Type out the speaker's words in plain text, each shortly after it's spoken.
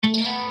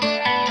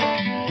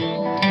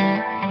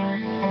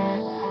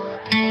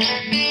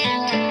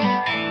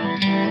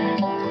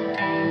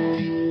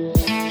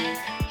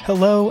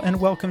Hello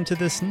and welcome to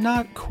this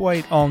not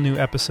quite all-new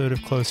episode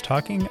of Close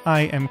Talking.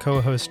 I am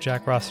co-host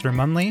Jack Rossiter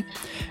Munley,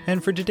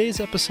 and for today's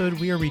episode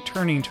we are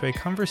returning to a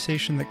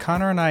conversation that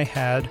Connor and I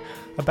had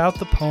about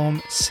the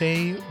poem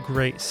Say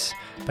Grace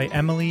by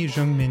Emily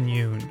Jungmin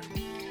Yoon.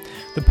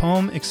 The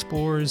poem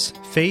explores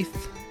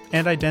faith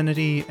and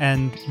identity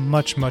and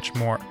much, much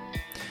more.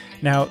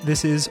 Now,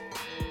 this is,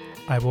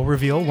 I will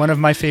reveal, one of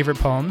my favorite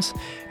poems,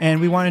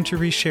 and we wanted to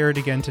reshare it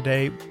again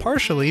today,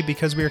 partially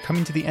because we are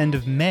coming to the end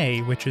of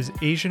May, which is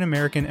Asian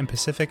American and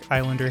Pacific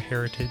Islander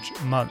Heritage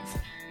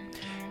Month.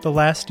 The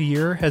last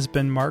year has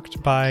been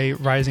marked by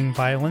rising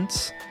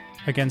violence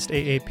against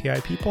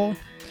AAPI people,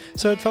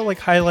 so it felt like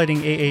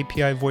highlighting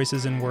AAPI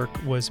voices and work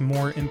was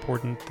more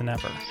important than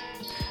ever.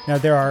 Now,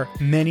 there are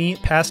many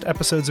past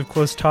episodes of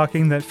Close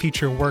Talking that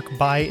feature work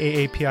by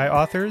AAPI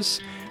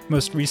authors.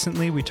 Most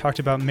recently, we talked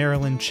about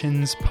Marilyn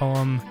Chin's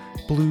poem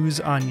Blues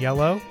on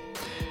Yellow,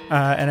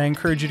 and I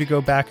encourage you to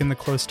go back in the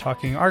Close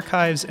Talking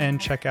archives and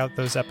check out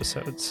those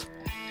episodes.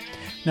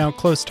 Now,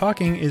 Close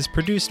Talking is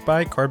produced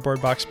by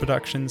Cardboard Box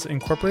Productions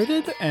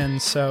Incorporated, and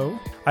so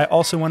I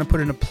also want to put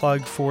in a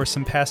plug for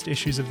some past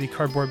issues of the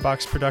Cardboard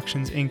Box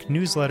Productions Inc.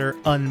 newsletter,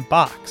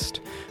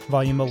 Unboxed.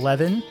 Volume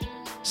 11,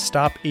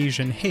 Stop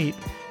Asian Hate,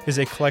 is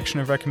a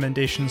collection of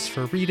recommendations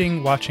for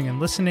reading, watching,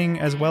 and listening,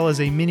 as well as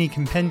a mini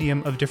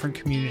compendium of different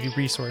community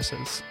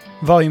resources.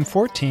 Volume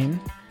 14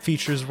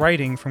 features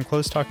writing from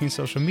Close Talking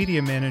social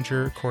media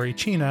manager Corey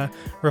Chena,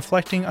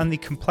 reflecting on the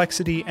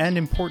complexity and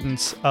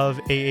importance of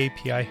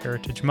AAPI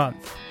Heritage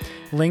Month.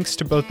 Links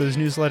to both those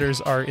newsletters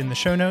are in the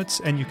show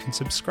notes, and you can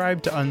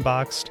subscribe to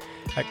Unboxed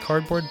at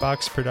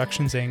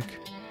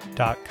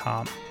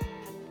cardboardboxproductionsinc.com.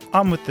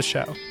 On with the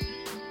show.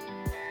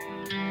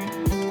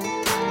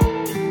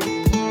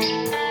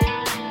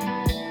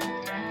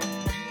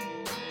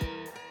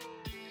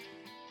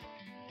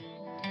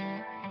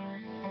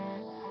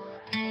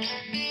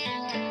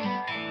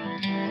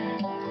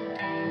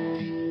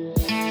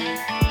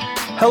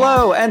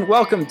 Hello, and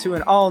welcome to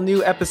an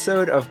all-new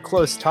episode of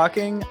Close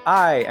Talking.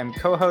 I am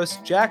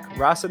co-host Jack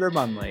Rossiter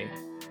Munley.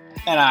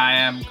 And I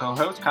am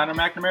co-host Connor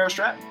McNamara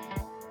Stratton.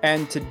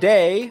 And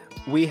today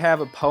we have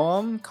a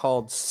poem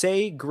called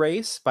Say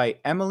Grace by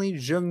Emily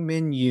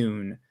Jungmin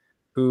Yoon,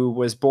 who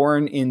was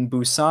born in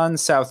Busan,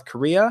 South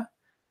Korea.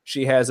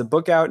 She has a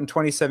book out in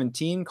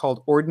 2017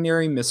 called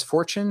Ordinary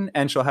Misfortune,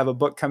 and she'll have a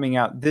book coming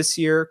out this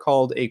year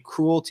called A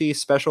Cruelty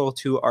Special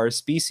to Our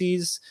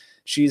Species.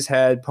 She's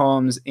had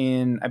poems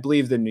in, I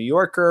believe, The New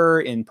Yorker,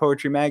 in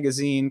Poetry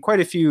Magazine, quite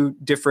a few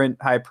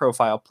different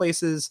high-profile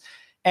places.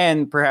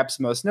 And perhaps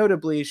most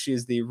notably,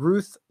 she's the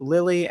Ruth,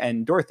 Lily,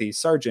 and Dorothy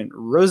Sargent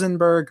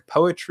Rosenberg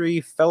Poetry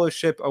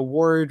Fellowship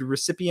Award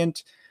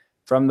recipient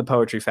from the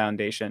Poetry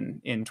Foundation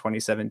in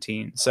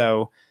 2017.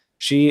 So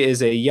she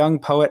is a young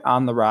poet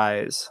on the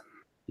rise.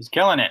 He's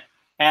killing it.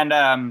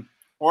 And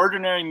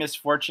Ordinary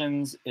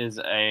Misfortunes is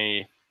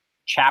a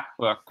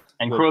chapbook,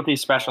 and Cruelty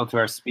Special to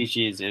Our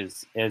Species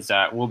is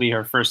will be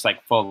her first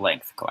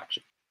full-length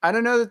collection. I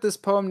don't know that this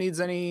poem needs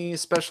any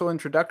special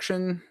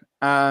introduction.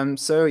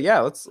 So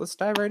yeah, let's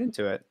dive right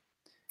into it.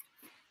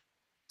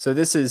 So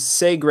this is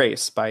Say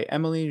Grace by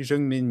Emily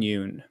Jungmin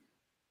Yoon.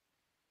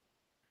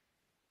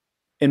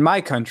 In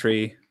my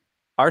country,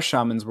 our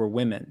shamans were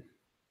women,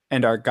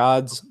 and our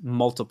gods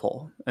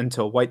multiple,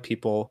 until white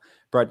people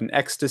brought an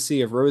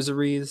ecstasy of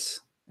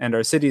rosaries, and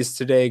our cities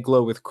today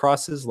glow with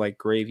crosses like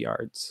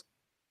graveyards.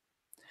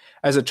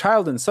 As a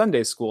child in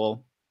Sunday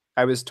school,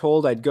 I was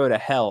told I'd go to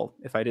hell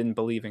if I didn't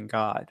believe in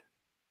God.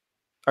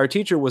 Our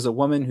teacher was a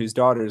woman whose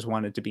daughters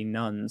wanted to be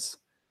nuns.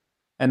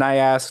 And I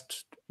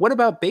asked, "What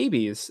about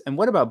babies? And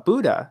what about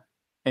Buddha?"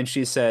 And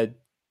she said,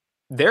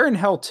 "They're in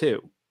hell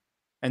too."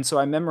 And so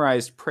I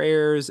memorized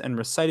prayers and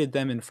recited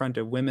them in front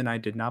of women I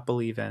did not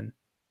believe in.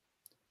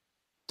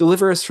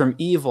 Deliver us from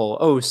evil,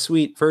 O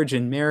sweet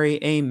Virgin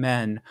Mary,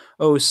 amen.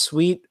 O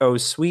sweet,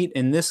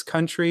 in this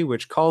country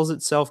which calls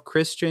itself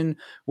Christian,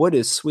 what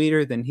is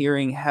sweeter than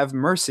hearing, "Have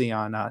mercy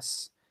on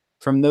us,"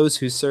 from those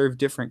who serve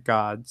different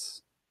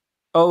gods?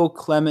 O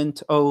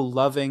clement, O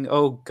loving,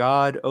 O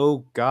God,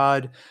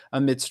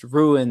 amidst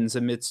ruins,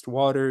 amidst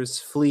waters,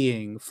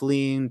 fleeing,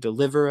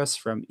 deliver us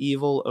from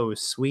evil, O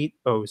sweet,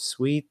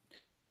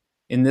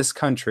 in this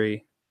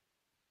country.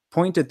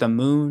 Point at the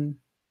moon,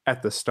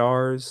 at the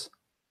stars,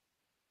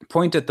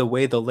 point at the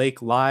way the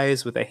lake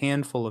lies with a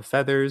handful of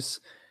feathers,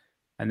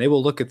 and they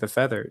will look at the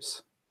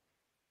feathers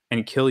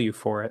and kill you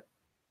for it.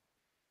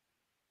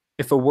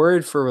 If a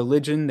word for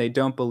religion they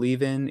don't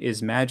believe in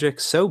is magic,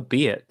 so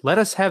be it. Let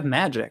us have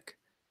magic.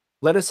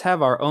 Let us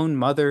have our own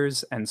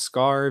mothers and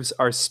scarves,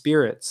 our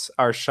spirits,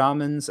 our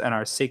shamans, and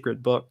our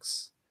sacred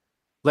books.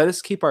 Let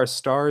us keep our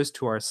stars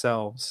to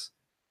ourselves,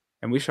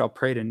 and we shall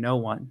pray to no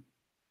one.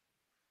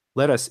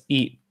 Let us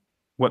eat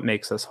what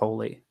makes us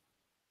holy.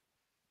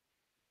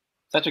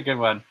 Such a good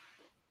one.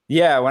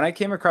 Yeah, when I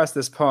came across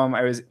this poem,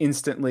 I was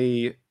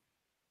instantly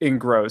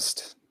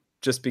engrossed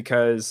just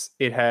because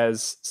it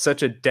has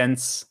such a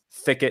dense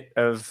thicket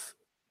of,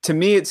 to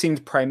me, it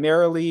seemed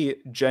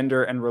primarily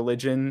gender and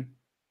religion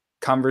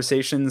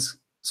conversations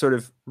sort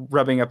of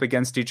rubbing up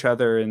against each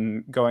other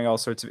and going all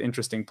sorts of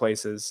interesting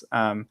places.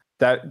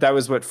 That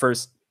was what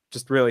first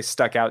just really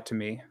stuck out to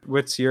me.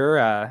 What's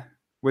your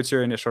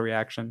initial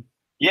reaction?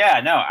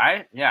 Yeah, no,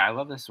 I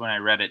love this when I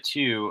read it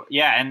too.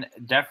 Yeah, and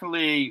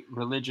definitely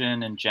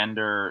religion and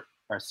gender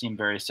seem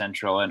very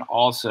central, and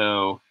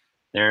also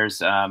there's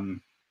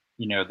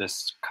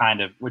this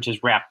kind of, which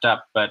is wrapped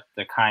up, but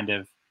the kind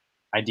of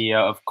idea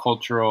of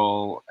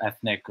cultural,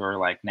 ethnic, or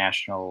like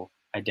national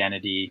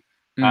identity.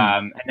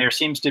 And there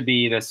seems to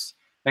be this,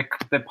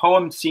 the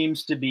poem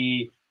seems to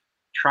be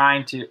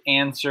trying to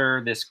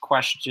answer this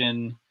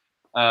question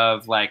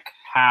of like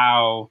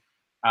how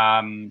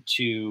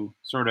to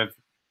sort of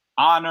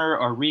honor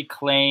or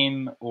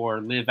reclaim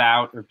or live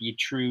out or be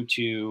true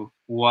to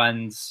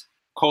one's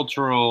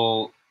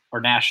cultural or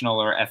national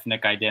or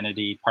ethnic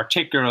identity,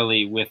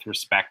 particularly with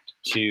respect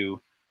to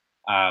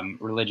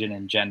religion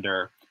and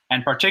gender.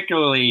 And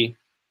particularly,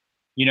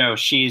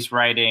 she's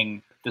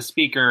writing, the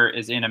speaker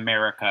is in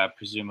America,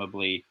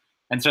 presumably.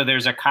 And so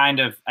there's a kind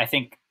of, I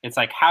think it's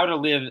like how to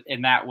live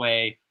in that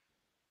way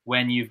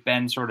when you've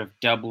been sort of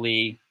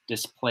doubly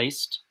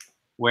displaced,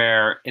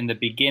 where in the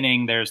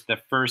beginning, there's the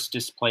first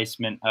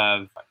displacement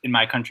of, in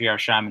my country, our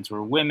shamans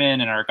were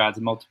women and our gods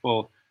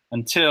multiple,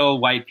 until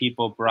white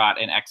people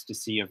brought an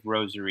ecstasy of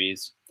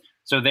rosaries.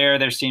 So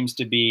there seems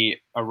to be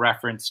a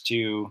reference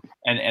to,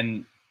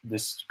 and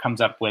this comes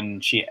up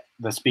when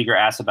the speaker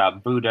asks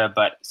about Buddha,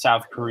 but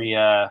South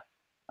Korea,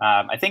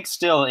 I think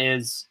still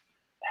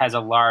has a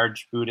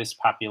large Buddhist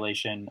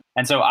population.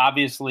 And so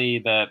obviously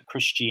the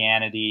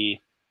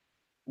Christianity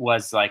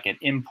was like an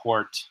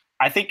import.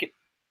 I think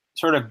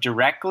sort of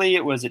directly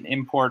it was an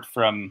import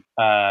from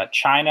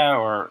China,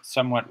 or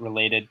somewhat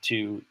related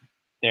to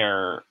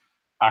their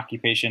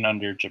occupation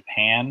under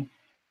Japan.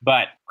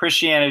 But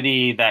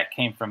Christianity that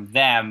came from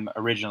them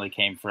originally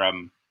came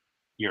from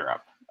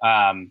Europe.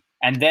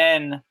 And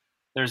then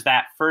there's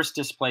that first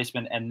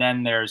displacement. And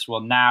then there's,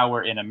 well, now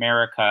we're in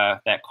America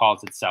that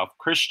calls itself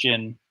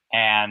Christian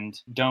and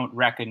don't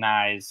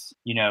recognize,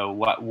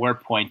 what we're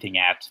pointing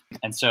at.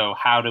 And so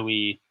how do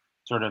we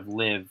sort of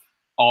live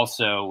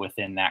also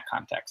within that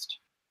context?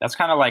 That's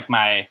kind of like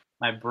my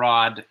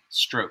broad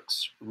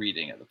strokes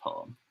reading of the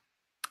poem.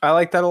 I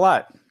like that a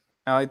lot.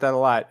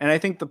 And I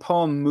think the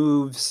poem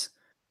moves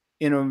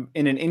in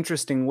an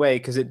interesting way,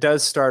 because it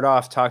does start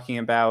off talking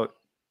about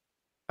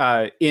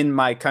in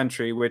my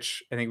country,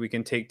 which I think we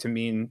can take to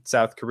mean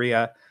South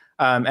Korea,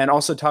 and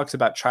also talks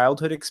about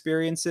childhood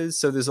experiences.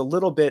 So there's a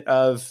little bit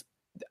of,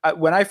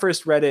 when I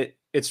first read it,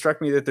 it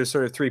struck me that there's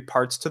sort of three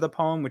parts to the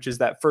poem, which is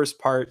that first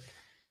part,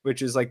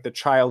 which is like the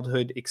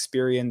childhood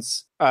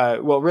experience.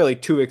 Well, really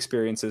two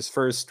experiences.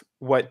 First,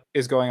 what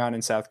is going on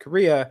in South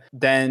Korea,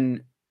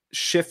 then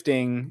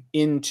shifting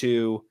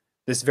into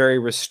this very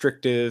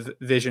restrictive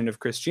vision of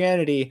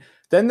Christianity.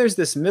 Then there's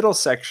this middle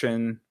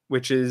section,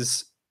 which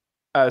is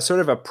sort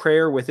of a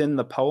prayer within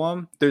the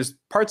poem. There's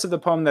parts of the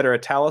poem that are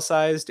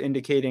italicized,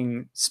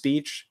 indicating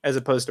speech, as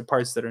opposed to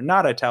parts that are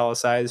not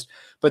italicized.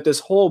 But this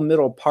whole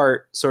middle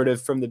part, sort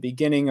of from the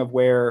beginning of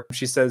where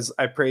she says,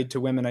 "I prayed to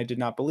women I did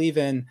not believe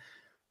in,"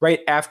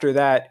 right after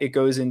that, it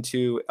goes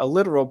into a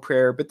literal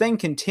prayer, but then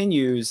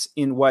continues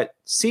in what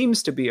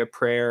seems to be a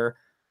prayer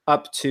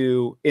up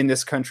to, "In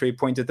this country,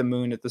 point at the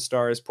moon, at the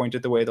stars, point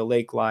at the way the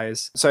lake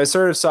lies." So I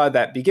sort of saw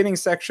that beginning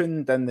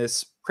section, then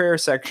this prayer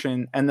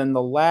section, and then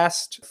the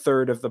last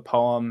third of the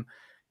poem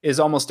is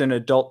almost an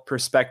adult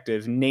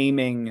perspective,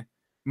 naming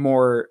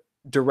more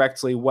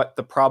directly what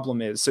the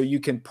problem is. So you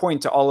can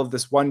point to all of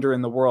this wonder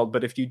in the world,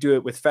 but if you do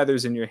it with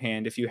feathers in your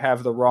hand, if you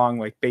have the wrong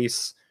like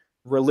base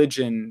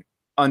religion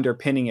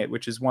underpinning it,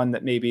 which is one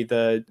that maybe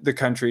the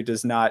country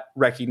does not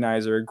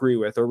recognize or agree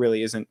with, or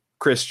really isn't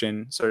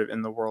Christian sort of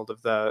in the world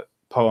of the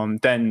poem,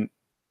 then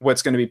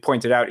what's going to be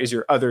pointed out is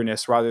your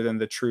otherness rather than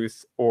the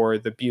truth or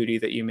the beauty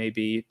that you may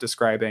be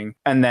describing.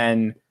 And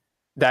then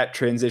that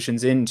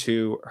transitions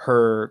into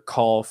her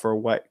call for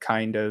what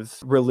kind of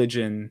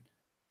religion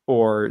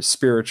or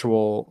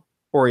spiritual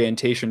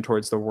orientation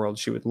towards the world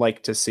she would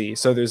like to see.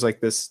 So there's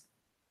like this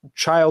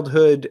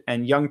childhood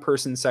and young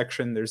person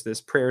section, there's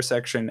this prayer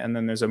section, and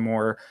then there's a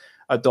more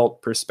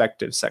adult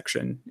perspective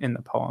section in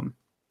the poem.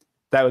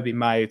 That would be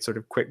my sort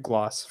of quick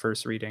gloss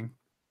first reading.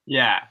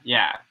 Yeah,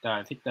 no,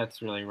 I think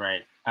that's really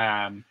right.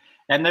 And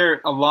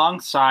there,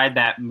 alongside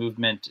that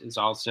movement, is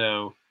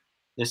also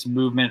this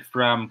movement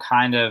from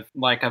kind of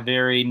like a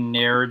very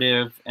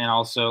narrative and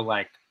also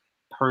like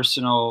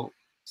personal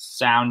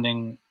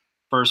sounding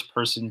first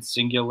person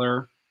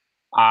singular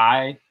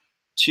I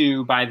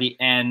to, by the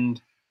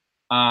end,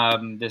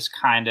 this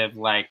kind of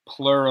like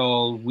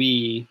plural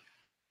we,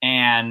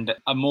 and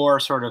a more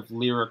sort of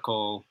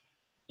lyrical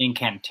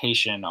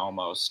incantation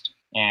almost.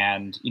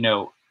 And,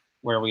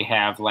 where we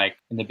have like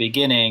in the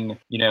beginning,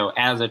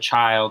 as a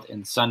child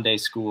in Sunday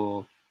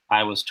school,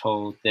 I was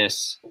told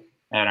this,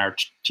 and our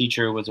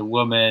teacher was a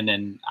woman,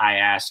 and I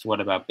asked,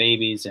 "What about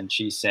babies?" And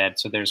she said,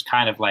 so there's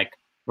kind of like,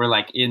 we're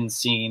like in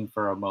scene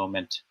for a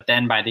moment. But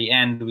then by the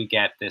end, we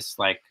get this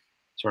like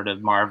sort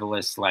of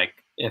marvelous,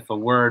 like, if a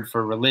word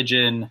for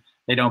religion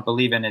they don't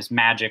believe in is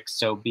magic.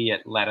 So be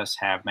it. Let us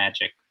have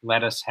magic.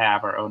 Let us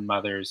have our own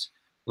mothers.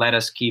 Let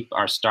us keep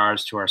our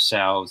stars to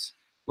ourselves.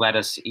 Let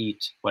us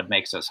eat what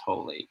makes us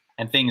holy.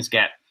 And things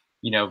get,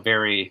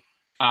 very,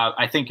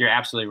 I think you're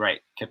absolutely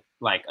right.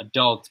 Like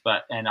adult,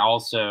 but, and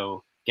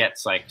also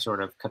gets like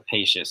sort of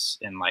capacious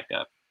in like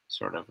a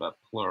sort of a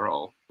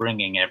plural,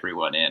 bringing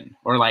everyone in,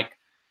 or like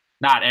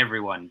not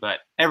everyone, but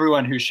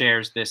everyone who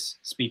shares this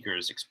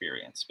speaker's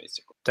experience,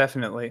 basically.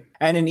 Definitely.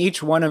 And in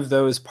each one of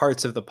those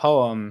parts of the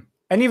poem,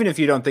 and even if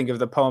you don't think of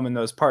the poem in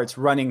those parts,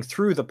 running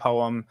through the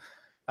poem,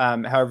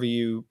 however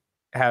you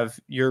have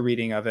your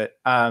reading of it,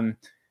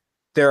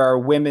 there are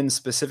women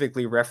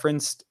specifically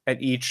referenced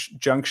at each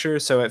juncture.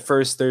 So at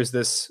first, there's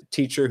this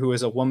teacher who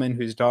is a woman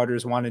whose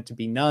daughters wanted to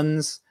be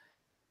nuns.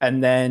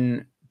 And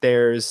then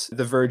there's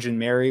the Virgin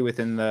Mary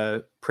within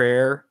the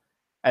prayer.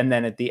 And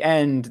then at the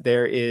end,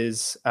 there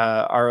is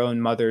our own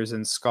mothers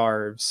and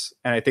scarves.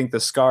 And I think the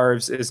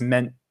scarves is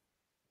meant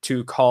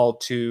to call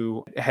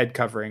to head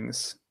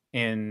coverings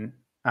in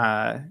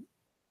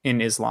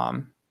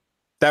Islam.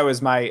 That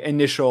was my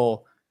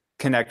initial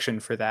connection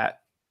for that.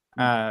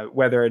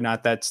 Whether or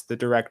not that's the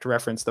direct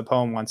reference the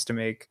poem wants to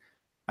make,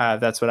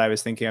 that's what I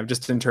was thinking of,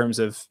 just in terms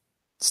of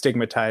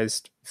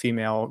stigmatized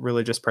female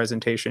religious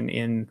presentation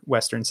in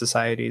Western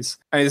societies.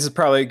 I mean, this is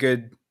probably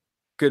a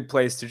good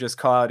place to just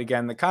call out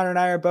again that Connor and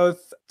I are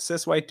both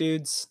cis white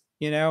dudes,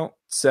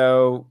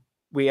 so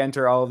we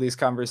enter all of these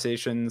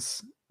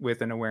conversations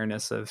with an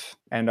awareness of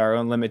and our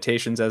own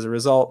limitations as a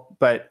result.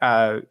 But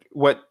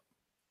what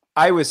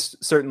I was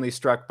certainly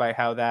struck by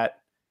how that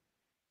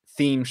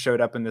theme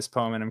showed up in this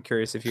poem, and I'm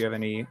curious if you have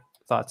any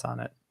thoughts on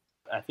it.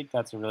 I think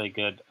that's a really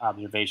good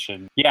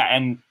observation. Yeah,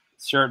 and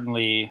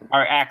certainly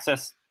our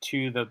access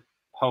to the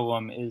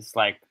poem is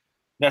like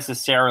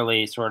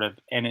necessarily sort of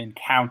an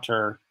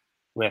encounter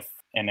with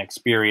an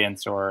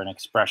experience or an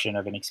expression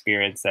of an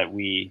experience that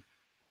we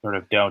sort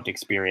of don't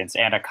experience,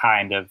 and a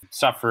kind of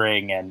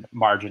suffering and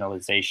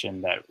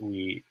marginalization that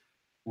we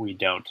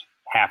don't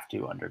have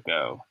to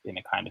undergo in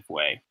a kind of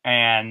way.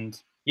 And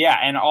yeah,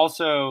 and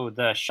also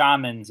the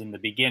shamans in the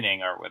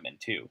beginning are women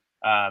too.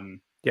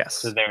 Yes.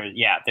 So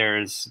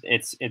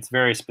it's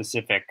very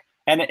specific,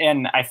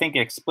 and I think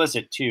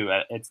explicit too.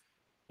 It's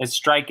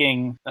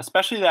striking,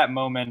 especially that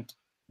moment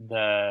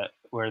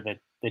where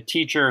the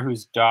teacher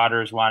whose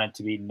daughters wanted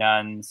to be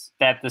nuns,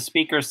 that the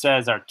speaker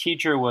says our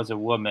teacher was a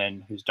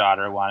woman whose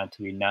daughter wanted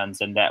to be nuns,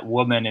 and that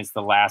woman is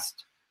the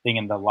last thing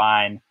in the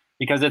line,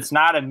 because it's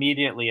not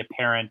immediately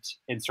apparent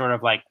in sort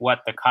of like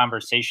what the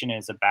conversation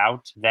is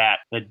about, that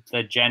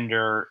the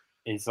gender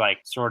is like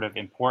sort of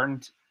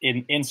important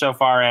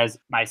insofar as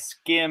my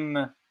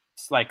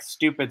like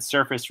stupid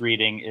surface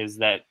reading is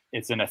that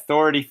it's an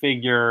authority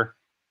figure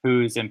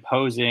who's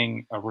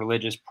imposing a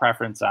religious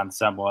preference on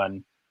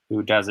someone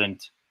who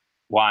doesn't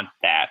want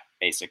that,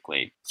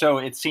 basically. So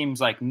it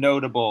seems like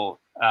notable,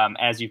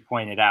 as you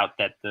pointed out,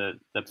 that the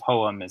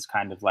poem is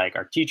kind of like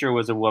our teacher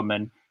was a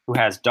woman who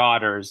has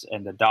daughters,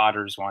 and the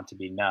daughters want to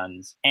be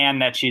nuns,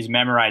 and that she's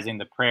memorizing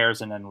the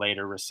prayers and then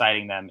later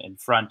reciting them in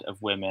front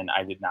of women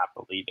I did not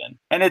believe in.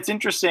 And it's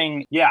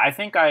interesting. Yeah, I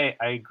think I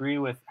agree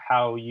with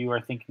how you are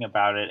thinking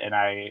about it, and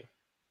I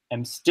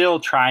am still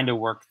trying to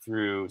work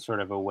through sort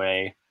of a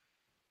way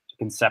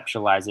to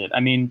conceptualize it.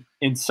 I mean,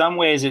 in some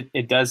ways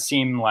it does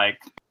seem like,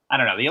 I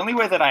don't know, the only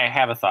way that I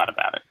have a thought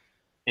about it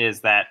is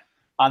that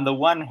on the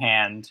one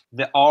hand,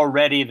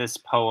 already this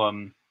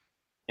poem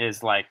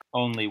is like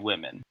only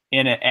women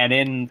in it, and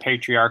in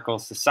patriarchal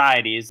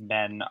societies,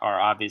 men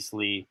are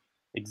obviously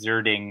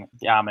exerting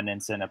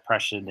dominance and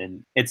oppression.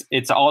 And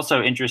it's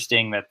also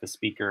interesting that the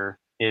speaker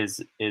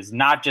is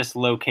not just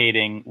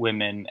locating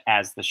women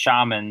as the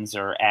shamans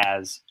or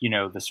as,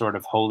 the sort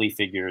of holy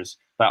figures,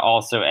 but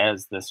also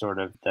as the sort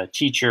of the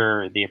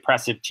teacher, the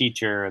oppressive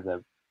teacher,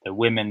 the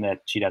women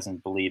that she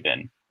doesn't believe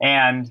in.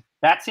 And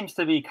that seems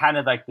to be kind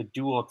of like the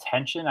dual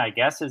tension, I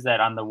guess, is that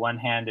on the one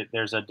hand,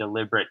 there's a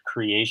deliberate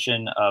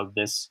creation of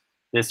this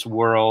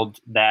world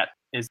that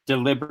is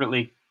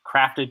deliberately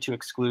crafted to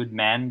exclude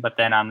men, but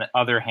then on the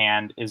other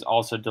hand is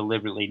also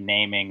deliberately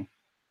naming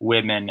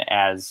women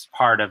as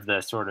part of the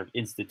sort of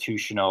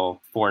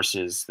institutional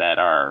forces that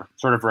are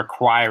sort of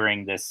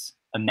requiring this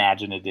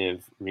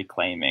imaginative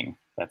reclaiming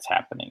that's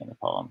happening in the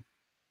poem,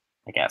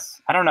 I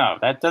guess. I don't know.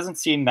 That doesn't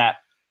seem that...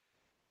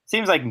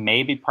 Seems like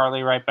maybe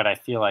partly right, but I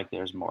feel like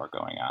there's more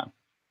going on.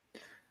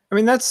 I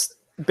mean, that's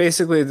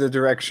basically the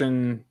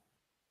direction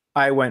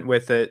I went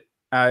with it.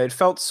 It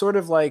felt sort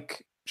of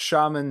like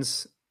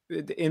shamans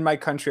in my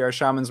country. Our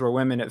shamans were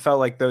women. It felt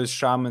like those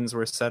shamans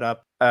were set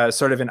up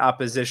sort of in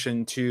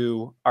opposition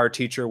to our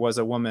teacher was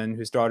a woman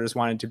whose daughters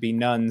wanted to be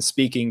nuns,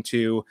 speaking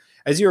to,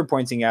 as you were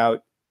pointing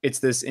out, it's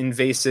this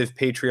invasive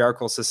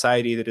patriarchal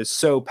society that is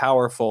so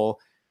powerful.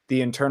 The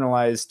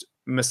internalized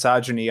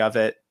misogyny of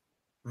it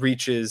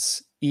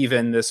reaches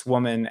even this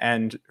woman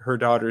and her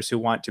daughters who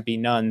want to be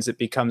nuns. It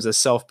becomes a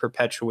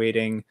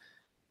self-perpetuating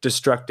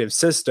destructive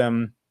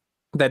system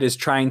that is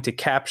trying to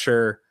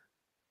capture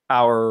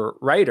our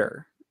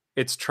writer.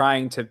 It's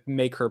trying to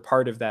make her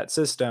part of that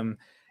system.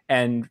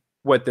 And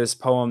what this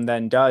poem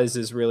then does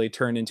is really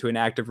turn into an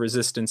act of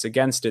resistance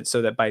against it,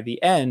 so that by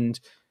the end,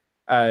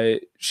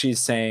 she's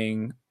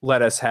saying,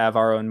 let us have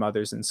our own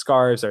mothers and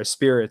scarves, our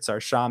spirits, our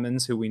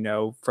shamans, who we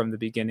know from the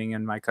beginning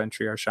in my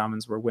country, our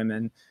shamans were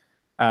women.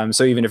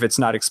 So even if it's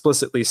not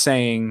explicitly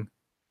saying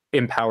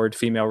empowered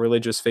female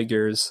religious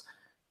figures,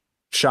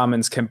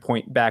 shamans can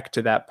point back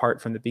to that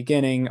part from the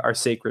beginning, our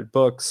sacred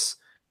books.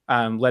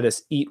 Let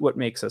us eat what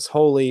makes us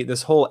holy.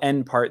 This whole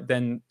end part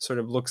then sort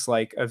of looks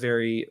like a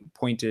very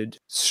pointed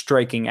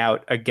striking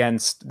out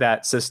against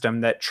that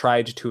system that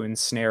tried to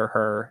ensnare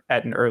her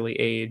at an early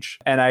age.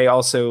 And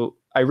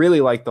I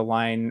really like the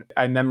line,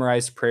 I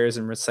memorized prayers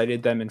and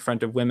recited them in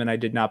front of women I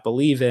did not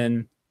believe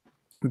in,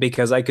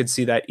 because I could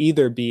see that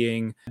either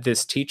being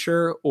this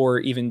teacher or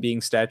even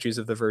being statues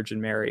of the Virgin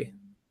Mary,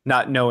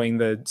 not knowing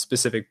the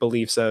specific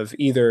beliefs of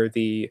either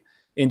the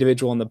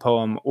individual in the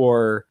poem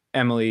or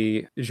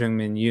Emily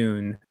Jungmin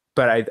Yoon.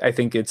 But I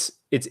think it's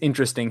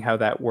interesting how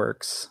that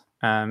works,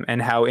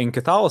 and how in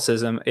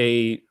Catholicism,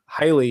 a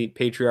highly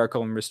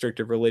patriarchal and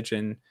restrictive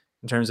religion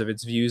in terms of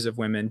its views of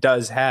women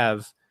does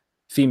have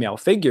female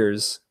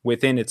figures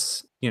within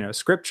its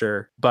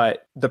scripture,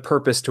 but the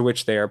purpose to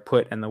which they are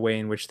put and the way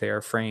in which they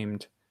are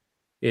framed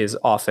is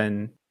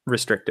often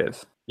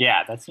restrictive.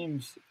 Yeah, that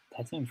seems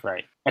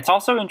right. It's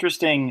also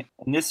interesting,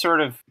 and this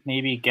sort of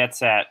maybe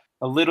gets at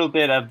a little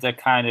bit of the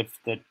kind of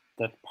the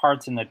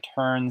parts and the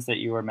turns that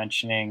you were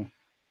mentioning,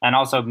 and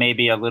also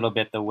maybe a little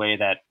bit the way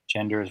that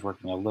gender is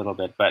working a little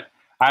bit. But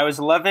I was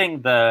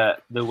loving the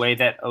way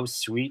that "Oh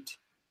Sweet"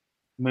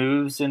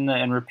 moves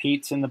and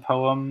repeats in the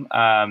poem.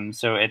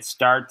 So it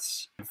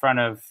starts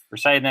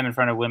reciting them in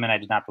front of women I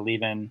did not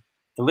believe in.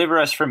 Deliver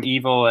us from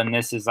evil, and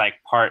this is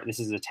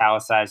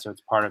italicized, so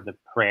it's part of the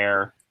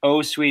prayer.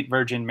 "Oh sweet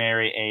Virgin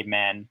Mary,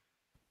 Amen,"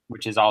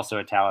 which is also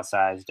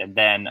italicized, and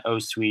then "Oh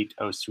sweet,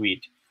 oh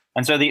sweet."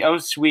 And so the "Oh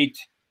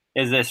sweet"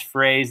 is this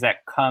phrase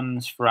that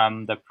comes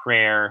from the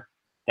prayer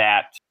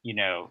that,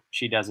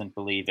 she doesn't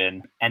believe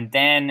in. And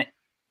then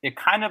it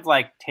kind of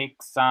like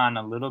takes on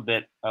a little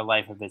bit a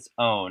life of its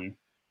own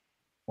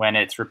when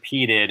it's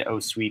repeated, "Oh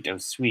sweet, oh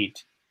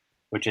sweet,"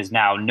 which is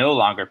now no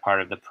longer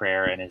part of the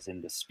prayer and is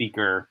in the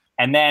speaker.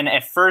 And then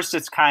at first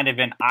it's kind of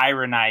an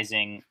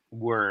ironizing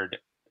word,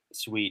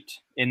 sweet.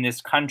 In this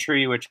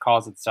country which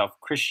calls itself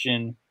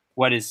Christian,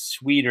 what is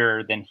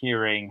sweeter than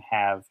hearing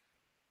 "Have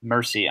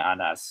mercy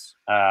on us"?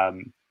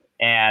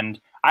 And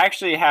I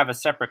actually have a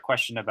separate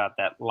question about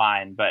that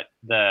line, but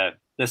the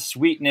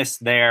sweetness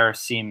there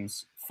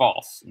seems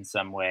false in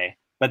some way.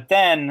 But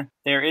then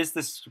there is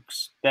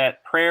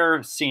that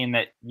prayer scene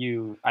that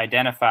you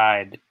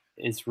identified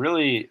is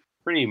really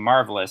pretty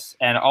marvelous,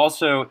 and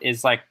also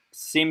is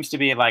seems to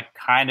be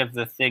kind of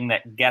the thing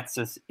that gets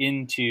us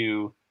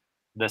into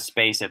the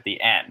space at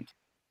the end.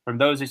 From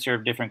those who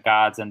serve different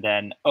gods, and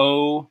then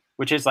 "Oh,"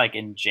 which is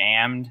in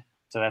jammed.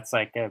 So that's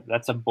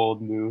a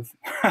bold move.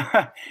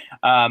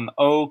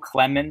 "Oh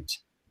clement,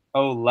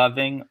 oh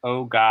loving,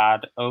 oh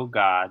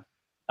God,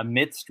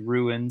 amidst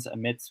ruins,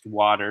 amidst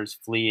waters,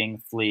 fleeing,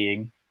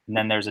 fleeing." And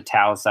then there's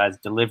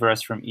italicized, "Deliver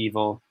us from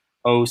evil,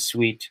 oh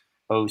sweet,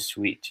 oh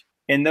sweet."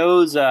 In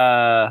those,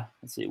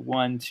 let's see,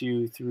 1,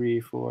 2, 3,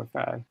 4,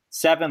 5,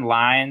 7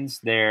 lines,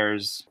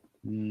 there's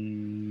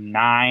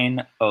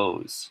 9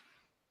 O's.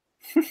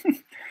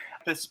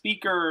 The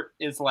speaker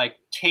is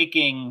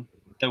taking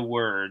the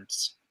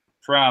words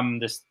from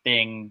this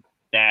thing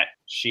that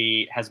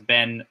she has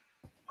been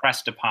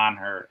pressed upon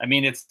her. I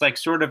mean, it's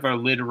sort of a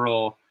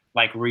literal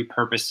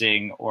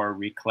repurposing or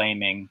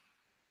reclaiming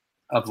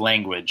of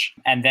language,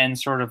 and then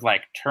sort of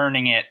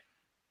turning it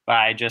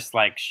by just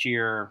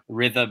sheer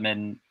rhythm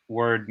and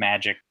word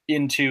magic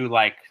into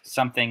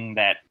something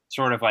that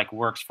sort of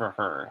works for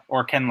her,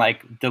 or can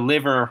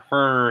deliver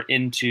her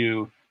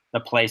into the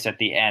place at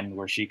the end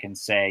where she can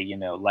say,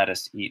 "Let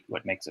us eat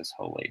what makes us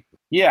holy."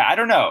 Yeah, I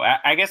don't know.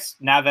 I guess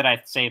now that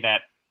I say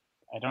that,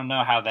 I don't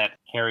know how that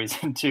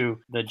carries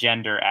into the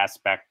gender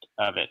aspect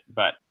of it,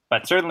 but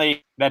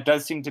certainly that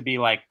does seem to be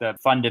the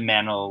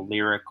fundamental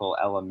lyrical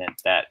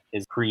element that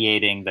is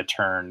creating the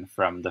turn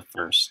from the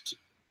first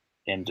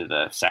into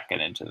the second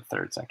into the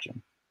third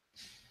section.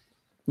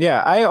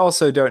 Yeah, I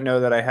also don't know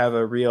that I have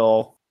a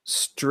real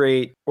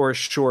straight or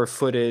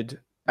sure-footed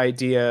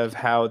idea of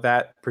how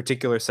that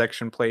particular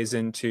section plays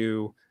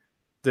into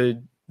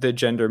the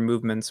gender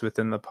movements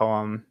within the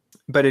poem.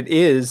 But it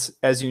is,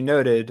 as you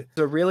noted,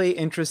 a really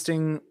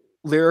interesting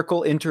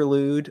lyrical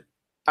interlude.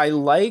 I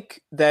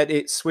like that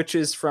it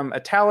switches from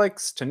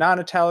italics to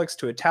non-italics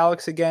to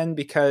italics again,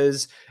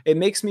 because it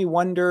makes me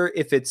wonder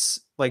if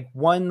it's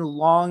one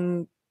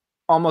long,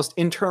 almost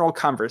internal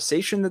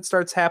conversation that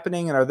starts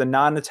happening, and are the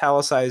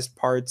non-italicized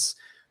parts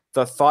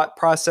the thought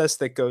process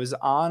that goes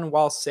on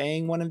while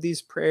saying one of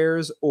these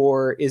prayers,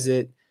 or is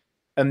it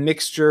a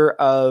mixture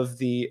of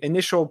the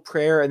initial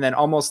prayer and then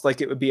almost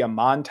it would be a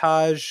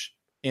montage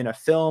in a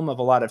film of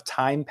a lot of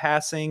time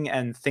passing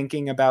and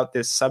thinking about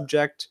this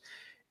subject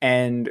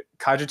and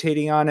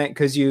cogitating on it?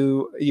 Because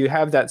you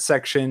have that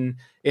section,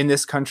 "In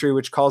this country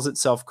which calls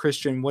itself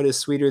Christian, what is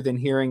sweeter than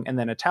hearing," and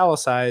then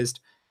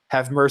italicized,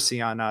 "Have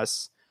mercy on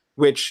us,"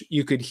 which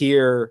you could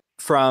hear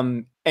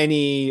from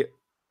any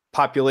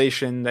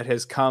population that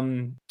has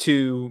come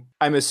to,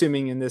 I'm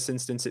assuming in this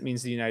instance it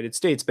means the United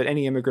States, but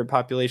any immigrant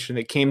population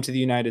that came to the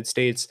United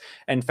States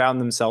and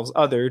found themselves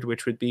othered,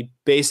 which would be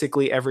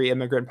basically every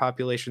immigrant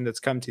population that's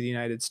come to the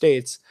United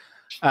States,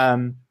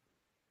 and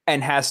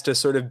has to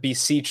sort of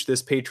beseech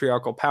this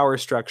patriarchal power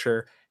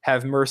structure,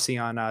 have mercy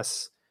on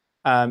us.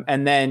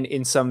 And then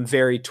in some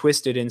very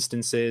twisted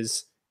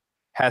instances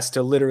has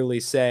to literally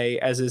say,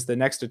 as is the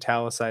next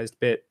italicized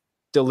bit,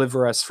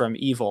 deliver us from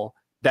evil.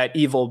 That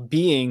evil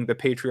being the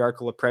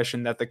patriarchal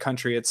oppression that the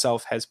country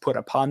itself has put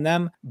upon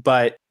them,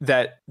 but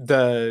that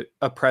the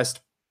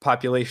oppressed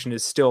population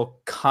is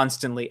still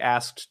constantly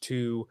asked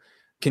to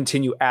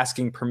continue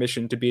asking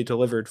permission to be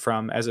delivered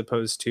from, as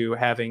opposed to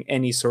having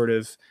any sort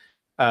of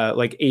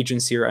like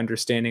agency or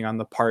understanding on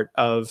the part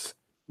of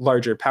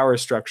larger power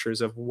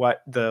structures of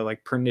what the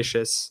like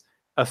pernicious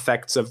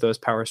effects of those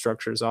power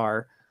structures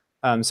are.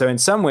 So in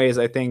some ways,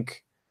 I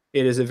think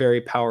it is a very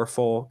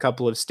powerful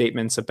couple of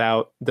statements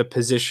about the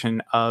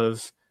position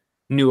of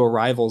new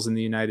arrivals in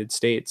the United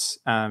States,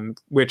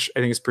 which I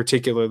think is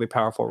particularly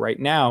powerful right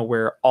now,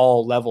 where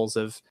all levels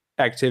of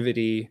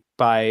activity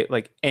by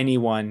like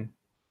anyone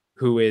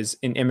who is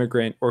an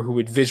immigrant or who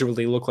would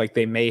visually look like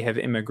they may have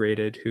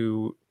immigrated,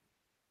 who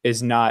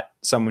is not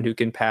someone who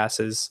can pass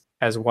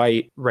as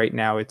white right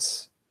now,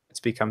 it's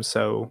become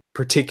so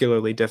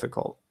particularly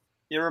difficult.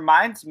 It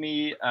reminds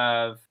me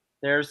of,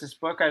 there's this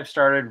book I've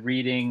started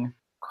reading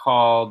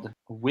called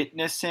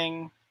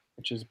Witnessing,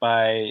 which is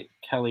by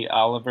Kelly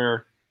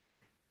Oliver.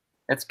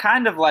 It's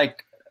kind of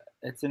like,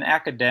 it's an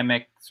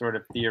academic sort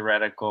of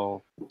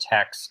theoretical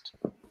text,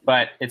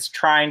 but it's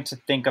trying to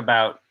think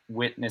about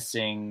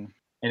witnessing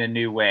in a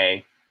new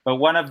way. But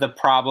one of the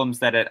problems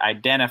that it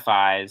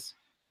identifies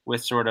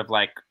with sort of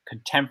like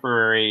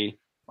contemporary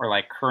or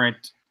like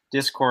current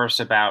discourse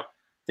about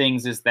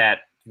things is that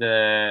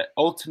the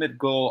ultimate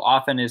goal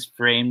often is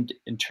framed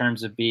in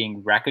terms of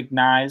being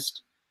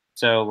recognized.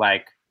 So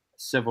like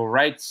civil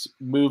rights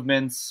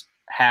movements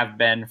have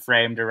been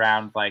framed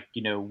around like,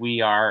 you know,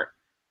 we are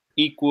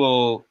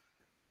equal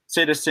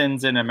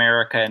citizens in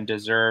America and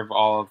deserve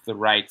all of the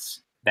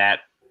rights that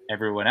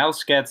everyone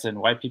else gets and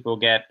white people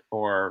get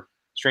or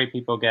straight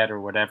people get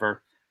or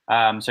whatever.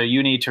 So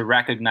you need to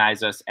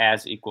recognize us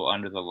as equal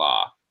under the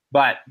law.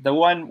 But the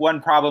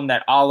one problem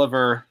that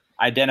Oliver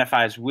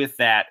identifies with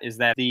that is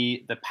that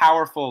the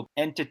powerful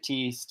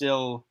entity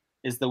still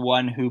is the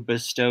one who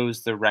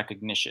bestows the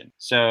recognition.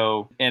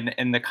 So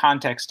in the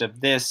context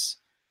of this,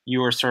 you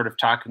were sort of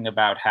talking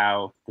about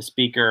how the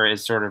speaker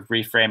is sort of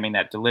reframing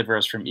that deliver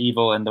us from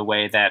evil in the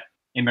way that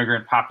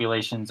immigrant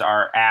populations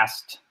are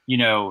asked, you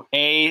know,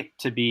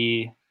 to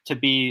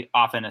be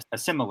often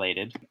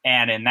assimilated.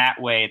 And in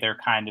that way, they're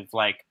kind of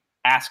like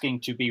asking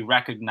to be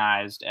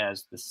recognized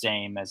as the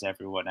same as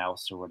everyone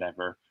else or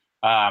whatever.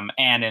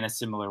 And in a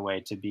similar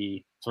way to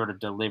be sort of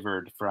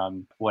delivered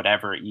from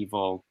whatever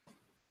evil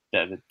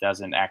that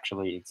doesn't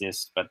actually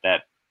exist, but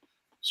that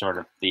sort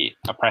of the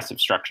oppressive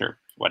structure,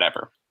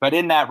 whatever. But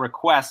in that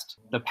request,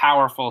 the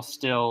powerful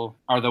still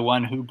are the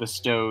one who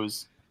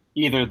bestows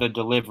either the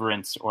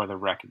deliverance or the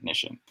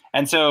recognition.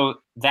 And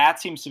so that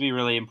seems to be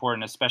really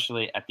important,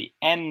 especially at the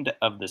end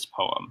of this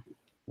poem,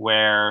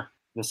 where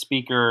the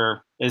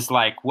speaker is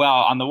like,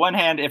 well, on the one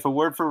hand, if a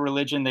word for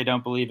religion they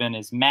don't believe in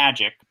is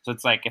magic, so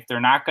it's like if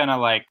they're not going to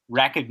like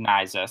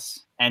recognize us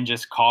and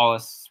just call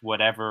us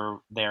whatever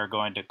they're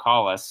going to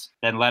call us,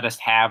 then let us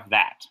have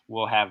that.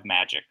 We'll have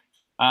magic.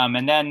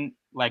 And then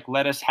like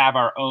let us have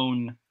our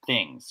own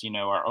things, you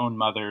know, our own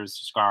mothers,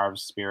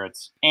 scarves,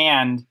 spirits,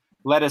 and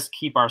let us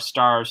keep our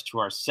stars to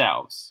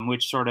ourselves,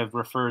 which sort of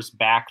refers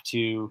back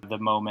to the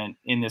moment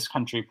in this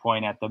country,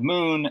 point at the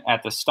moon,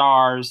 at the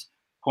stars,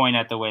 point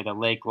at the way the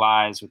lake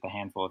lies with a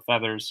handful of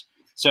feathers.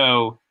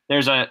 So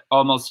there's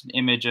almost an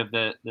image of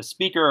the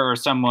speaker or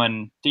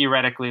someone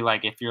theoretically,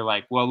 like if you're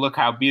like, well, look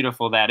how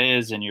beautiful that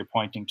is, and you're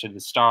pointing to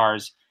the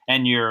stars,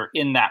 and you're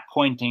in that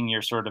pointing,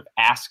 you're sort of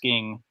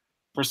asking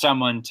for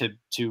someone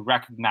to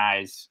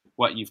recognize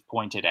what you've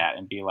pointed at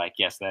and be like,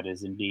 yes, that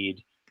is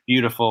indeed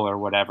beautiful or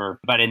whatever.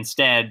 But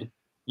instead,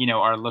 you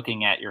know, are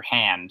looking at your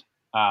hand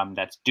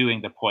that's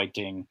doing the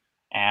pointing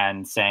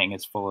and saying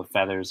it's full of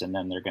feathers and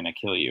then they're going to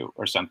kill you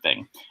or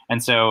something.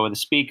 And so the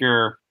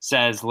speaker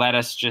says, let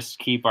us just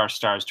keep our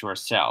stars to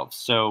ourselves.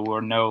 So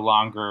we're no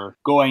longer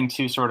going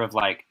to sort of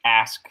like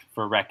ask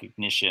for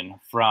recognition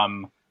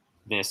from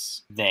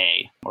this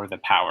they or the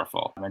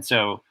powerful. And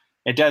so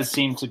it does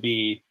seem to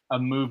be a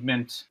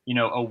movement, you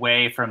know,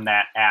 away from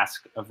that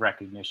ask of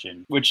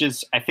recognition, which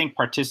is, I think,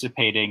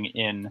 participating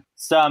in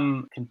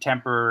some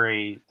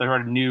contemporary, sort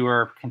of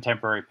newer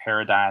contemporary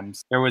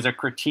paradigms. There was a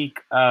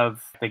critique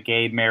of the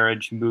gay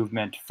marriage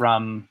movement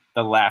from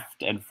the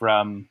left and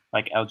from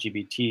like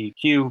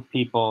LGBTQ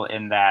people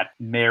in that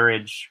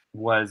marriage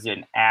was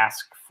an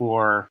ask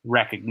for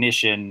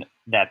recognition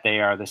that they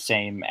are the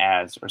same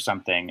as or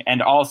something.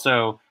 And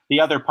also the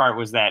other part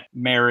was that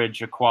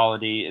marriage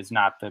equality is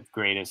not the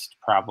greatest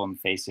problem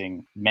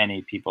facing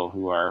many people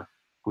who are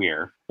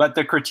queer. But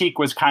the critique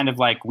was kind of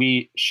like,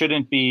 we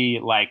shouldn't be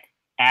like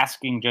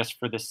asking just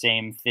for the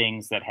same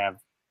things that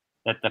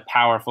the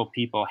powerful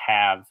people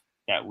have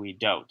that we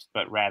don't,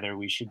 but rather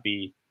we should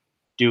be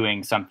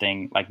doing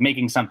something like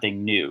making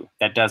something new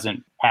that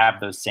doesn't have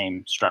those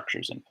same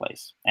structures in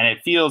place. And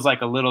it feels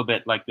like a little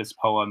bit like this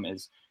poem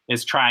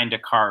is trying to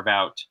carve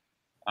out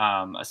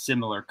a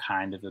similar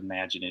kind of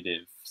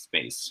imaginative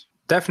space.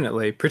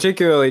 Definitely,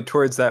 particularly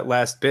towards that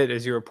last bit,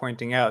 as you were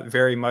pointing out,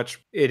 very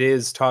much it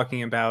is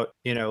talking about,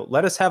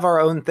 let us have our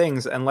own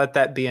things and let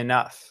that be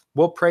enough.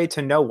 We'll pray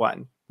to no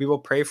one. We will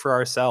pray for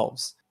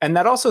ourselves. And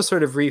that also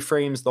sort of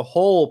reframes the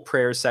whole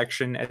prayer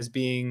section as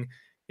being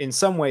in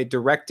some way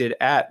directed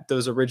at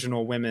those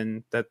original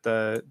women that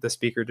the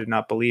speaker did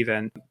not believe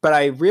in. But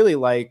I really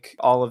like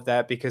all of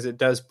that because it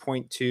does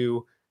point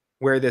to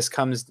where this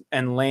comes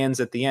and lands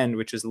at the end,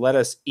 which is let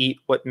us eat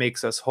what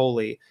makes us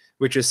holy,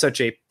 which is such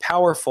a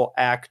powerful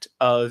act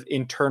of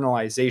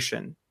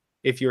internalization.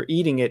 If you're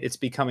eating it, it's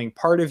becoming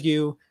part of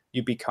you.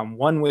 You become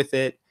one with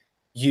it.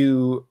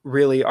 You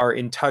really are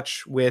in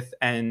touch with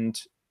and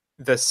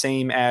the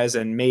same as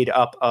and made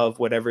up of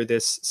whatever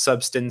this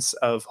substance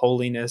of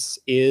holiness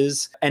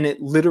is. And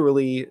it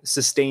literally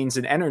sustains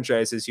and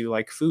energizes you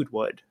like food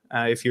would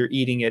if you're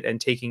eating it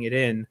and taking it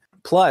in.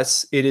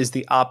 Plus, it is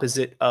the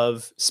opposite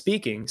of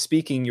speaking.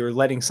 Speaking, you're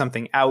letting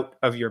something out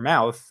of your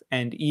mouth,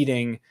 and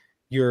eating,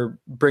 you're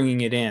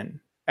bringing it in.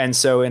 And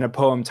so in a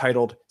poem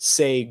titled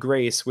Say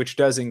Grace, which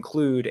does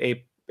include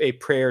a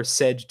prayer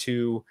said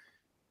to,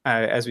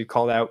 as we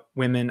called out,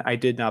 women I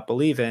did not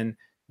believe in,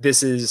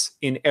 this is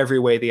in every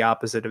way the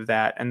opposite of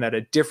that. And that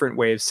a different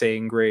way of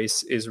saying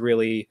grace is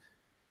really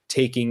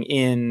taking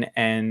in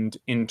and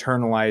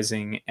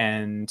internalizing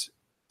and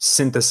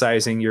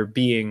synthesizing your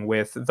being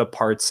with the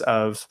parts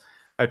of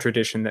a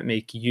tradition that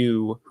make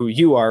you who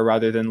you are,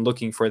 rather than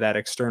looking for that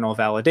external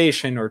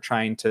validation or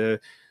trying to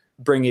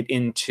bring it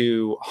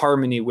into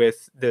harmony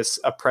with this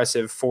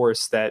oppressive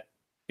force that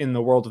in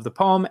the world of the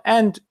poem,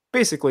 and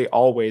basically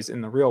always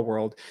in the real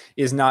world,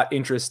 is not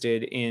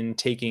interested in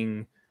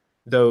taking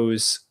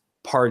those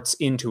parts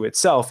into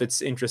itself.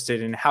 It's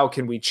interested in how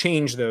can we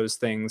change those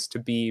things to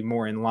be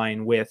more in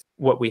line with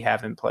what we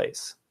have in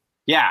place.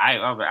 Yeah,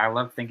 I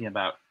love thinking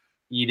about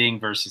eating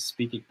versus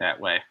speaking that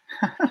way.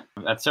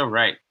 That's so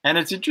right. And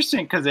it's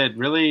interesting because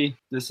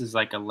this is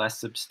like a less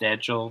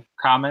substantial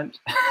comment,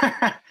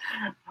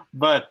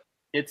 but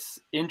it's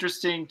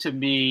interesting to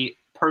me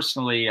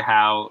personally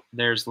how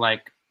there's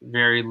like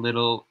very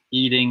little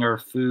eating or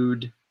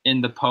food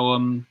in the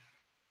poem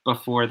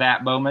before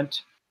that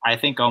moment. I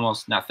think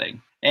almost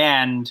nothing.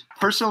 And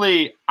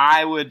personally,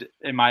 I would,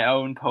 in my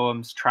own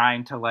poems,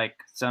 trying to like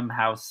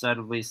somehow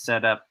subtly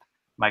set up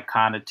my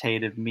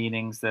connotative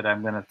meanings that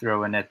I'm going to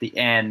throw in at the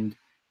end.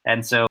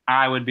 And so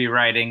I would be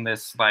writing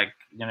this like,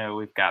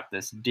 we've got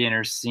this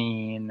dinner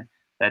scene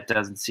that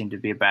doesn't seem to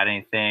be about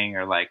anything,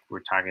 or like we're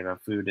talking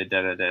about food, da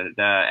da da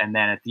da. And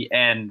then at the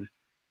end,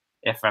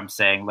 if I'm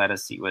saying, let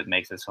us eat what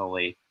makes us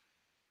holy,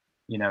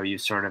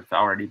 you've sort of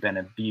already been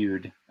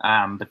imbued.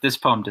 But this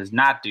poem does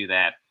not do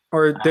that.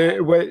 Or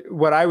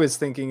what I was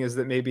thinking is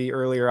that maybe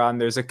earlier on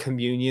there's a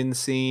communion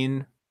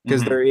scene,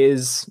 because there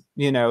is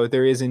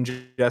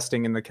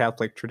ingesting in the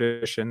Catholic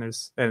tradition.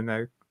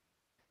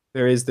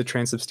 There is the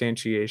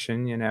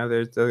transubstantiation.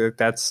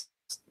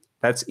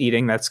 That's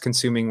eating, that's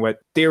consuming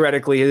what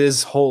theoretically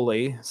is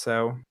holy.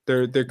 So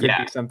there could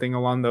be something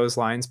along those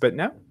lines, but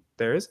no,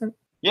 there isn't.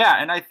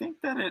 Yeah, and I think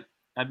that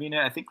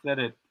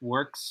it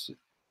works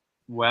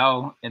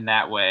well in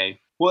that way.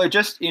 Well, it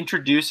just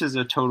introduces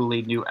a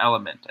totally new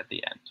element at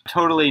the end, a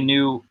totally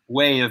new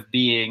way of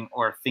being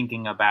or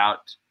thinking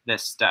about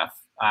this stuff.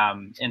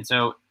 And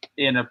so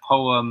in a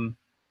poem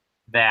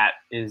that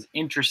is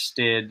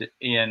interested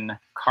in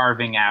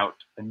carving out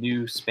a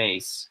new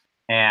space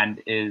and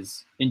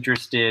is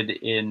interested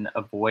in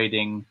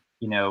avoiding,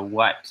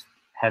 what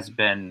has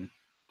been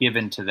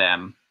given to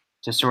them,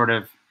 to sort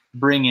of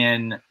bring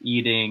in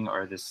eating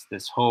or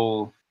this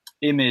whole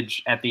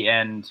image at the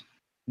end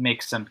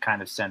makes some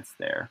kind of sense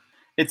there.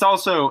 It's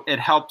also, it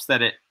helps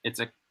that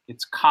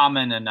it's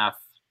common enough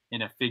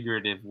in a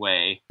figurative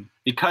way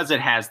because it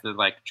has the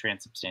like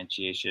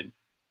transubstantiation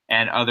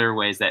and other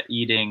ways that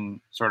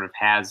eating sort of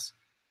has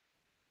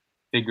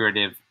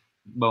figurative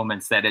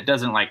moments that it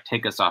doesn't like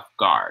take us off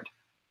guard.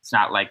 It's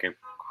not like a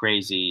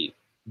crazy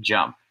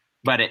jump,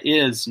 but it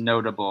is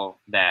notable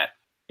that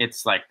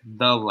it's like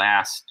the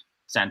last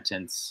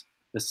sentence,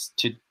 this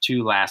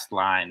two last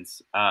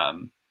lines,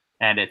 and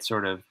it's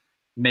sort of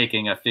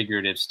making a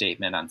figurative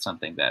statement on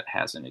something that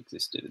hasn't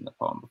existed in the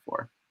poem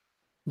before.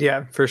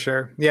 Yeah, for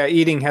sure. Yeah,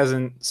 eating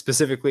hasn't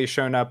specifically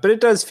shown up, but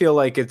it does feel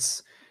like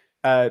it's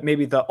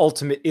maybe the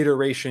ultimate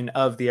iteration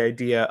of the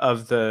idea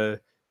of the,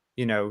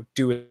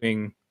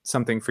 doing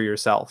something for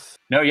yourself.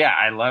 No, yeah,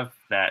 I love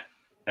that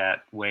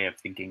way of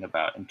thinking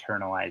about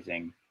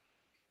internalizing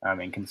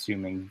and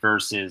consuming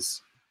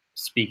versus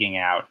speaking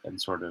out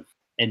and sort of,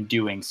 in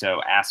doing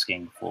so,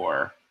 asking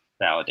for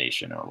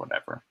validation or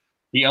whatever.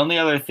 The only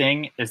other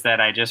thing is that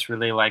I just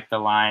really like the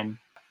line,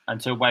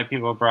 until white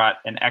people brought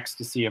an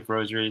ecstasy of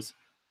rosaries,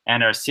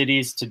 and our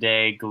cities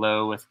today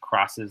glow with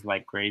crosses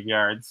like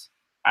graveyards.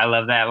 I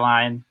love that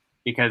line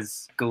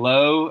because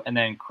glow and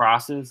then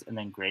crosses and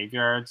then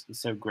graveyards is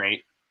so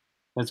great.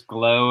 Because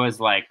glow is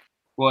like,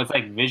 well, it's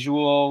like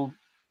visual,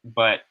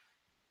 but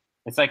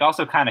it's like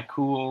also kind of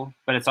cool,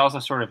 but it's also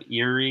sort of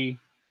eerie.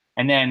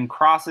 And then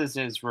crosses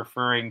is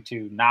referring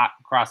to not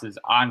crosses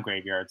on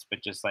graveyards,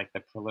 but just like the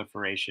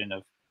proliferation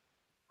of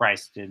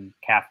Christ in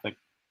Catholic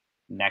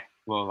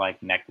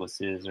like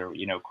necklaces or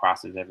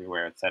crosses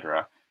everywhere,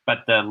 etc.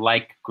 But the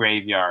like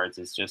graveyards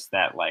is just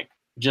that like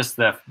just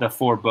the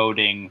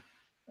foreboding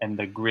and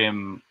the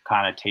grim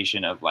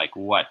connotation of like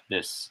what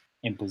this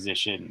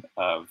imposition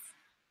of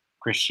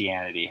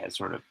Christianity has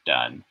sort of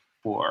done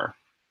for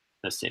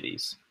the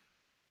cities.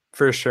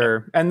 For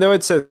sure. And though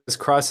it says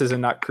crosses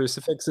and not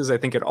crucifixes, I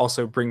think it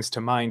also brings to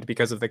mind,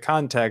 because of the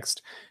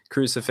context,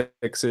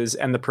 crucifixes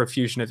and the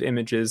profusion of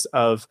images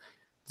of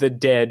the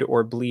dead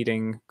or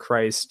bleeding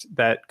Christ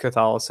that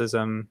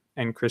Catholicism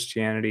and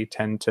Christianity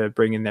tend to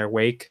bring in their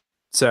wake.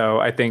 So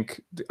I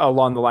think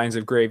along the lines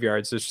of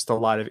graveyards, there's just a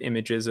lot of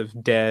images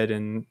of dead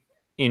and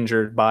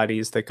injured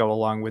bodies that go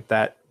along with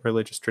that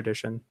religious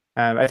tradition.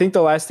 I think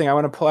the last thing I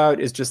want to pull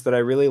out is just that I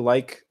really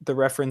like the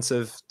reference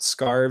of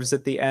scarves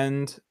at the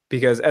end,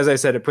 because, as I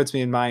said, it puts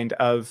me in mind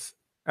of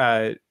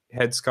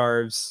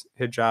headscarves,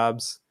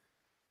 hijabs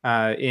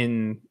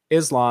in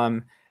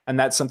Islam, and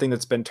that's something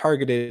that's been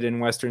targeted in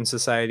Western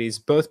societies,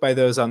 both by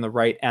those on the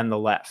right and the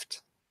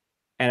left.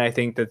 And I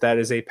think that that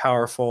is a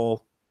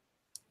powerful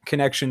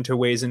connection to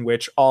ways in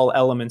which all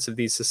elements of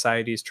these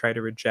societies try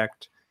to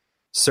reject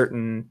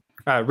certain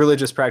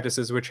religious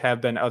practices which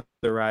have been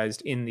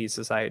otherized in these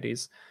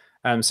societies.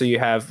 So you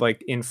have,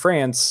 like in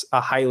France,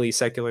 a highly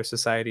secular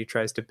society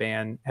tries to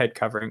ban head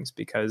coverings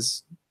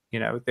because,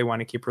 they want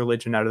to keep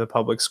religion out of the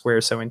public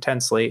square so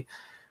intensely.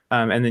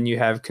 And then you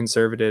have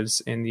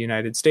conservatives in the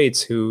United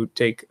States who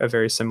take a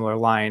very similar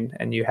line.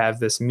 And you have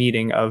this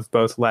meeting of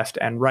both left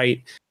and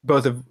right,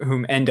 both of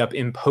whom end up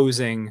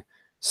imposing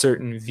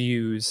certain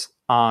views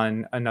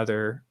on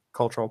another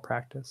cultural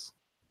practice.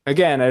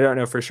 Again, I don't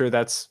know for sure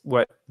that's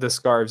what the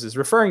scarves is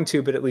referring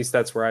to, but at least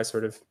that's where I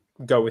sort of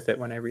go with it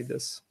when I read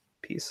this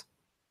piece.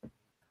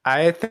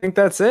 I think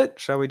that's it.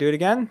 Shall we do it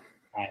again?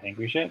 I think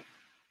we should.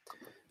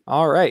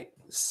 All right.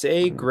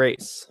 Say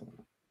grace.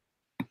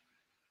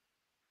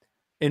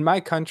 In my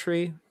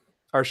country,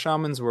 our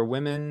shamans were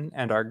women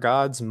and our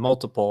gods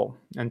multiple,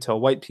 until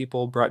white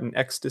people brought an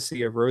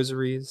ecstasy of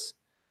rosaries,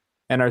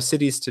 and our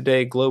cities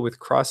today glow with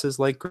crosses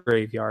like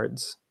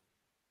graveyards.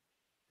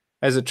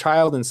 As a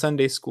child in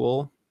Sunday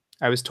school,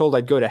 I was told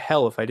I'd go to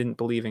hell if I didn't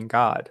believe in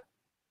God.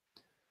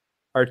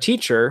 Our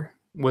teacher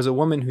was a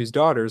woman whose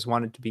daughters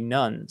wanted to be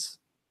nuns.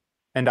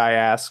 And I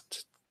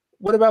asked,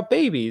 what about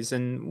babies?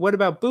 And what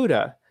about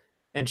Buddha?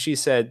 And she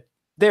said,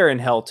 they're in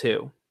hell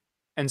too.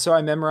 And so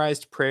I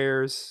memorized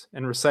prayers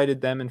and recited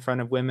them in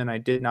front of women I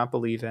did not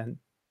believe in.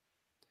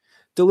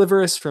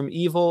 Deliver us from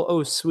evil,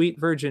 O sweet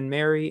Virgin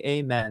Mary,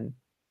 amen.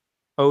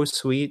 O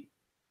sweet,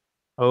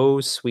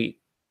 O sweet.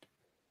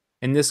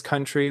 In this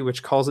country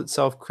which calls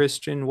itself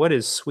Christian, what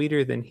is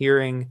sweeter than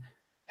hearing,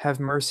 have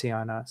mercy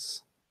on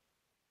us?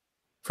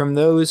 From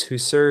those who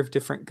serve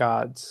different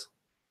gods,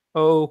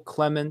 O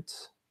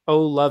clement,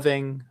 O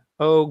loving,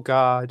 O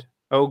God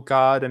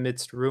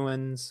amidst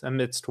ruins,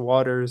 amidst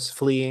waters,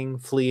 fleeing,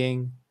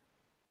 fleeing,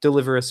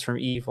 deliver us from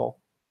evil.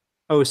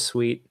 O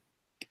sweet,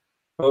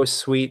 O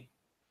sweet.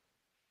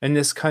 In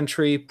this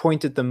country,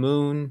 point at the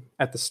moon,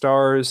 at the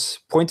stars,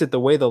 point at the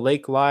way the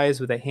lake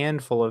lies with a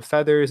handful of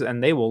feathers,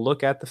 and they will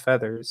look at the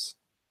feathers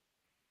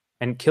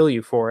and kill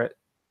you for it.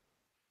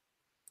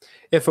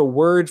 If a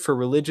word for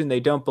religion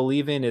they don't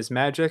believe in is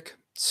magic,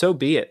 so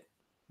be it.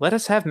 Let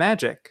us have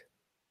magic.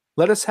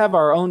 Let us have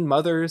our own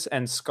mothers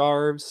and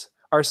scarves,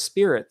 our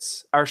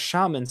spirits, our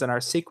shamans, and our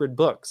sacred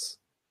books.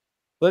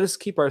 Let us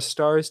keep our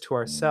stars to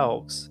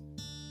ourselves,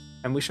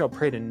 and we shall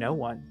pray to no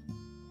one.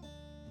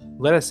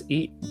 Let us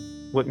eat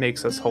what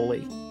makes us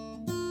holy.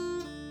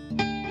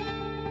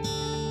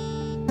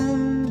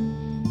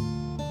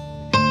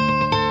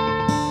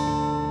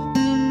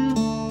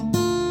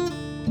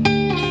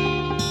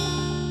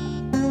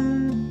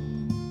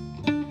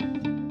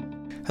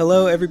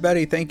 Hello,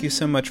 everybody. Thank you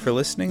so much for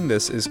listening.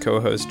 This is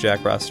co-host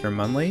Jack Rossiter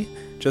Munley.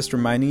 Just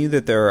reminding you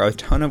that there are a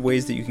ton of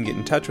ways that you can get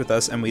in touch with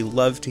us, and we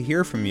love to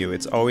hear from you.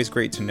 It's always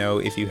great to know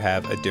if you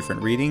have a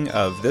different reading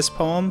of this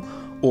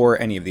poem or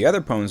any of the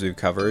other poems we've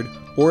covered,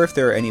 or if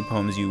there are any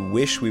poems you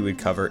wish we would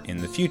cover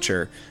in the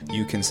future.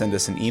 You can send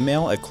us an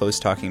email at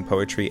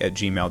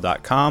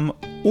closetalkingpoetry@gmail.com,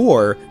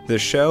 or the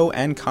show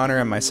and Connor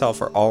and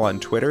myself are all on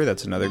Twitter.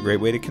 That's another great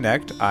way to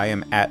connect. I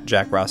am at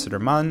Jack Rossiter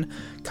Munn,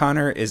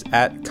 Connor is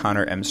at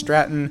Connor M.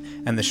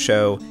 Stratton, and the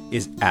show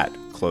is at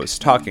Close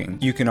Talking.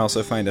 You can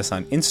also find us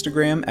on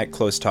Instagram at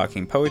Close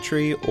Talking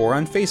Poetry, or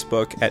on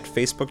Facebook at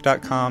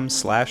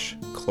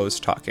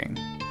facebook.com/closetalking.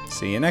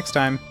 See you next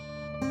time.